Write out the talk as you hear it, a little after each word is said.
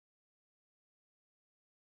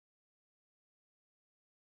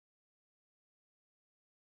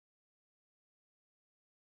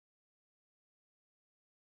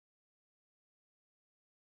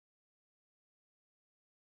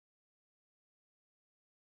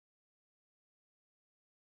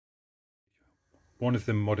One of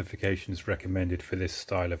the modifications recommended for this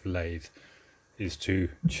style of lathe is to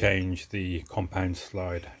change the compound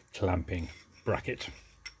slide clamping bracket.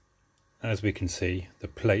 As we can see, the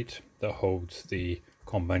plate that holds the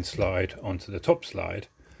compound slide onto the top slide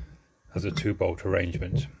has a 2-bolt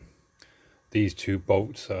arrangement. These 2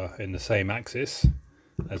 bolts are in the same axis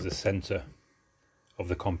as the centre of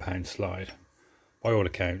the compound slide. By all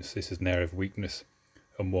accounts, this is an area of weakness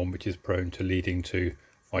and one which is prone to leading to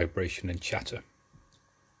vibration and chatter.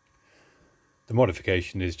 The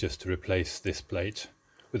modification is just to replace this plate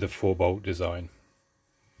with a 4-bolt design.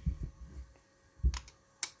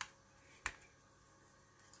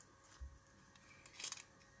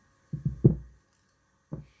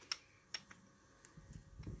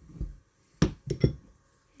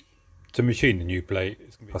 To machine the new plate,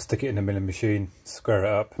 I'll stick it in the milling machine, square it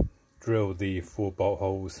up, drill the 4-bolt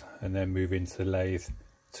holes and then move into the lathe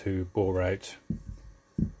to bore out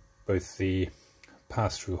both the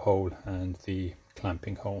pass-through hole and the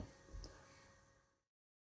clamping hole.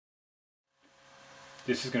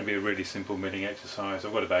 This is going to be a really simple milling exercise.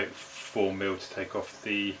 I've got about 4mm to take off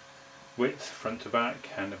the width front to back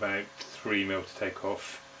and about 3mm to take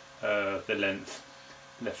off the length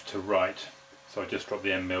left to right. So I just drop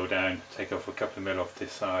the end mill down, take off a couple of mil off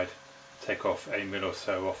this side, take off 8mm or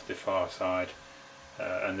so off the far side,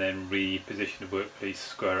 and then reposition the workpiece,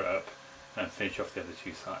 square it up and finish off the other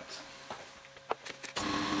 2 sides.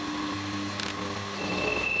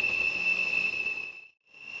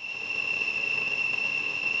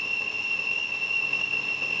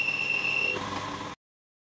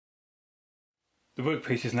 The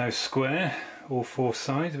workpiece is now square, all 4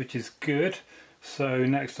 sides, which is good. So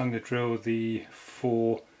next I'm going to drill the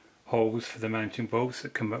 4 holes for the mounting bolts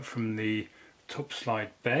that come up from the top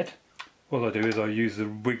slide bed. What I'll do is I'll use the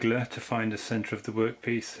wiggler to find the centre of the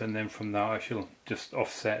workpiece, and then from that I shall just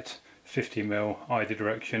offset 50mm either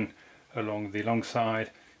direction along the long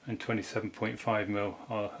side and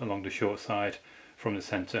 27.5mm along the short side from the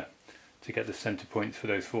centre to get the centre points for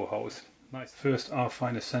those 4 holes. Nice. First I'll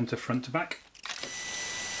find a centre front to back.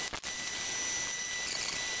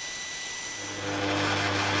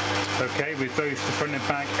 Okay, with both the front and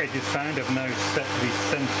back edges found, I've now set the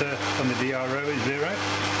centre on the DRO at 0.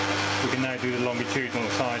 We can now do the longitudinal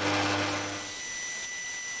side.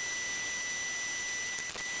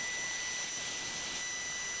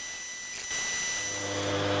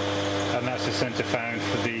 And that's the centre found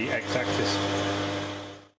for the x-axis.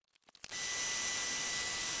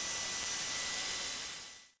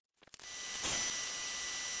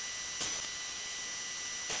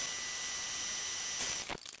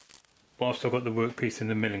 Whilst I've got the workpiece in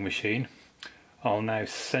the milling machine, I'll now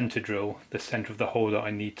centre drill the centre of the hole that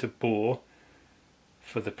I need to bore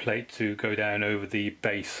for the plate to go down over the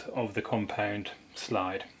base of the compound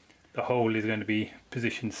slide. The hole is going to be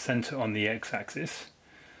positioned centre on the x-axis,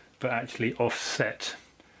 but actually offset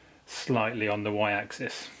slightly on the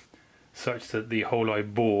y-axis, such that the hole I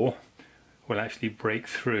bore will actually break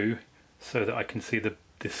through so that I can see the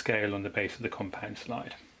scale on the base of the compound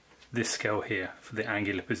slide. This scale here for the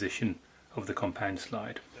angular position of the compound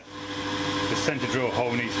slide. The centre drill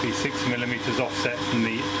hole needs to be 6mm offset from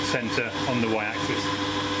the centre on the y-axis.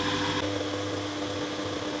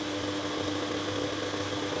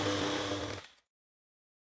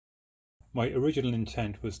 My original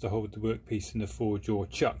intent was to hold the workpiece in a 4-jaw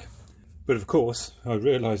chuck, but of course I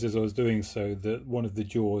realised as I was doing so that one of the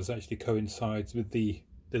jaws actually coincides with the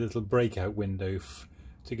little breakout window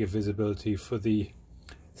to give visibility for the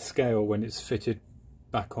scale when it's fitted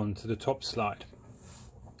back onto the top slide.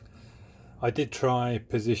 I did try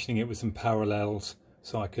positioning it with some parallels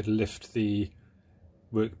so I could lift the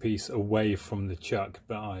workpiece away from the chuck,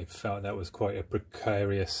 but I felt that was quite a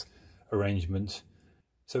precarious arrangement.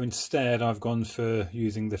 So instead I've gone for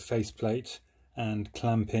using the faceplate and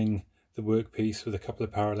clamping the workpiece with a couple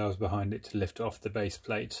of parallels behind it to lift off the base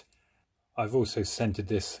plate. I've also centered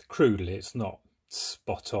this crudely, it's not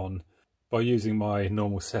spot on. By using my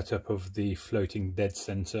normal setup of the floating dead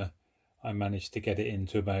center, I managed to get it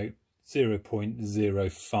into about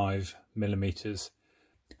 0.05mm,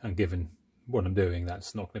 and given what I'm doing,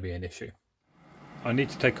 that's not going to be an issue. I need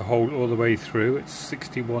to take a hole all the way through at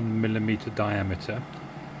 61mm diameter,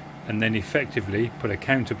 and then effectively put a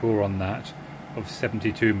counter bore on that of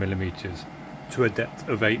 72mm to a depth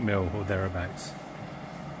of 8mm or thereabouts.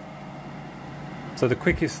 So the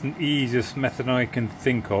quickest and easiest method I can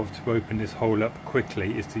think of to open this hole up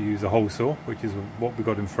quickly is to use a hole saw, which is what we've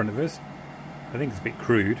got in front of us. I think it's a bit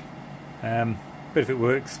crude, but if it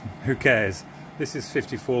works, who cares? This is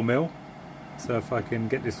 54mm, so if I can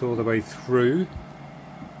get this all the way through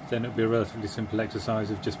then it'll be a relatively simple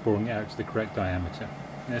exercise of just boring it out to the correct diameter.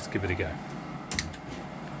 Let's give it a go.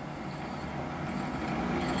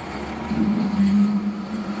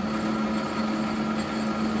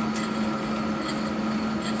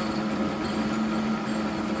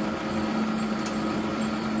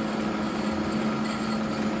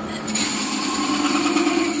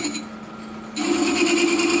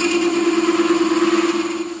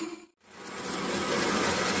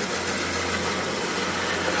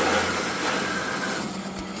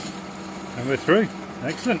 And we're through.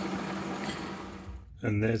 Excellent.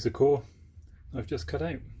 And there's the core I've just cut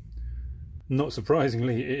out. Not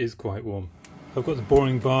surprisingly, it is quite warm. I've got the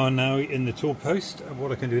boring bar now in the tool post, and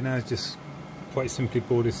what I can do now is just quite simply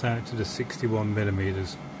bore this out to the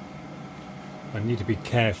 61mm. I need to be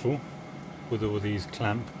careful with all these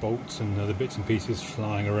clamp bolts and other bits and pieces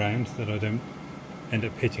flying around that I don't end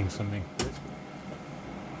up hitting something.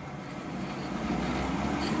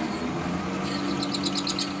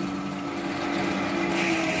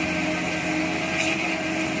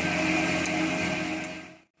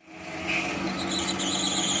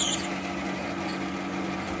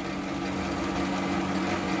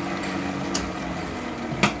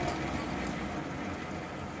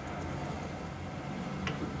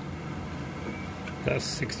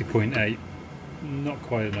 That's 60.8, not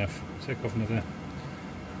quite enough. Take off another.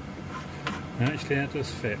 Actually, that does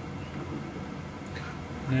fit.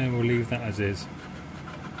 Now we'll leave that as is.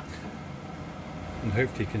 And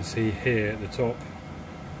hopefully you can see here at the top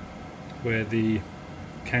where the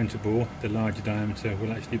counter bore, the larger diameter,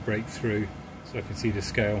 will actually break through, so I can see the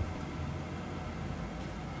scale.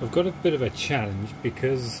 I've got a bit of a challenge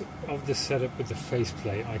because of the setup with the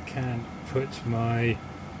faceplate. I can't put my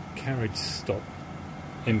carriage stop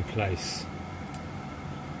in place.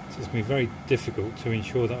 So it's going to be very difficult to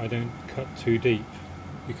ensure that I don't cut too deep.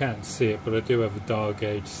 You can't see it, but I do have a dial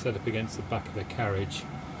gauge set up against the back of the carriage.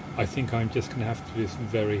 I think I'm just going to have to do this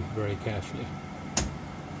very, very carefully.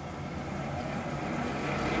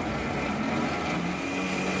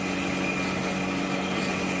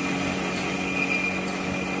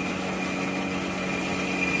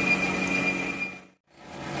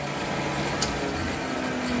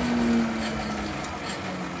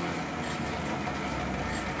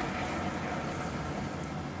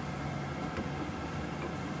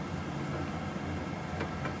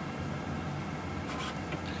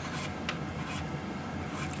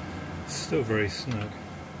 Still very snug.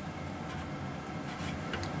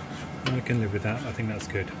 I can live with that, I think that's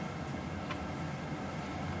good.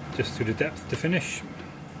 Just to the depth to finish.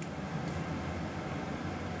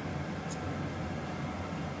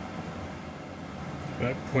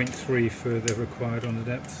 About 0.3 further required on the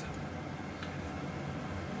depth.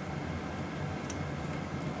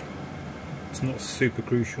 It's not super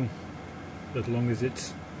crucial, as long as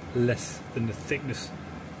it's less than the thickness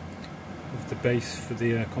of the base for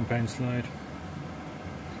the compound slide.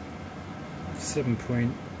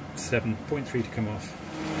 7.7, 0.3 to come off.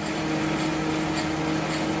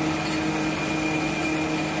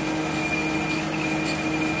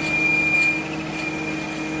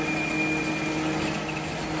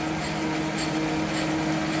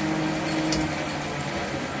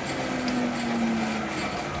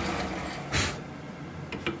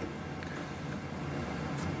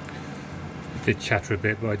 Did chatter a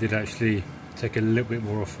bit, but I did actually take a little bit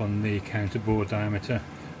more off on the counter bore diameter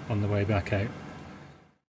on the way back out.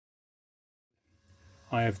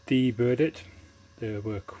 I have deburred it. There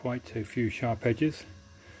were quite a few sharp edges,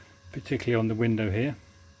 particularly on the window here.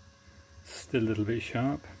 Still a little bit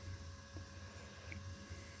sharp.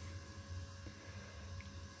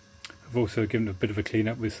 I've also given it a bit of a clean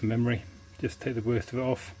up with some emery, just take the worst of it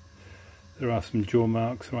off. There are some jaw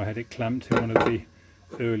marks where I had it clamped in one of the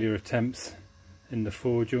earlier attempts in the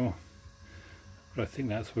forejaw, but I think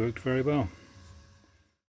that's worked very well.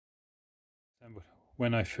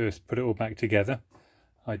 When I first put it all back together,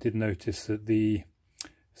 I did notice that the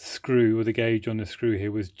screw, or the gauge on the screw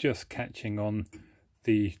here, was just catching on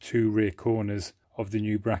the two rear corners of the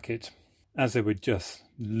new bracket. As they were just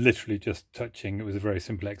literally just touching, it was a very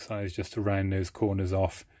simple exercise just to round those corners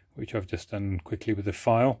off, which I've just done quickly with the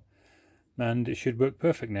file, and it should work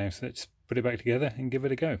perfect now. So let's put it back together and give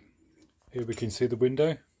it a go. Here we can see the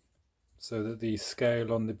window, so that the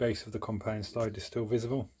scale on the base of the compound slide is still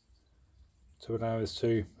visible, to allow us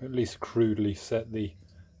to at least crudely set the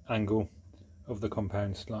angle of the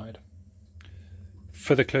compound slide.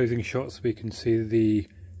 For the closing shots, we can see the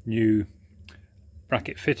new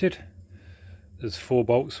bracket fitted. There's 4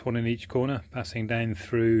 bolts, one in each corner, passing down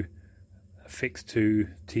through affixed to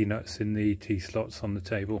T-nuts in the T-slots on the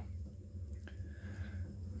table.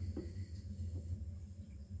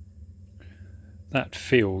 That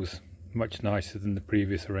feels much nicer than the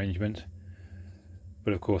previous arrangement,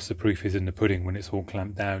 but of course the proof is in the pudding when it's all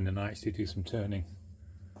clamped down and I actually do some turning.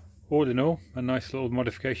 All in all, a nice little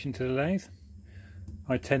modification to the lathe.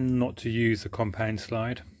 I tend not to use the compound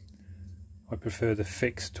slide. I prefer the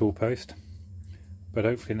fixed tool post, but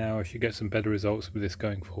hopefully now I should get some better results with this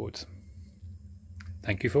going forwards.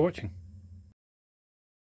 Thank you for watching.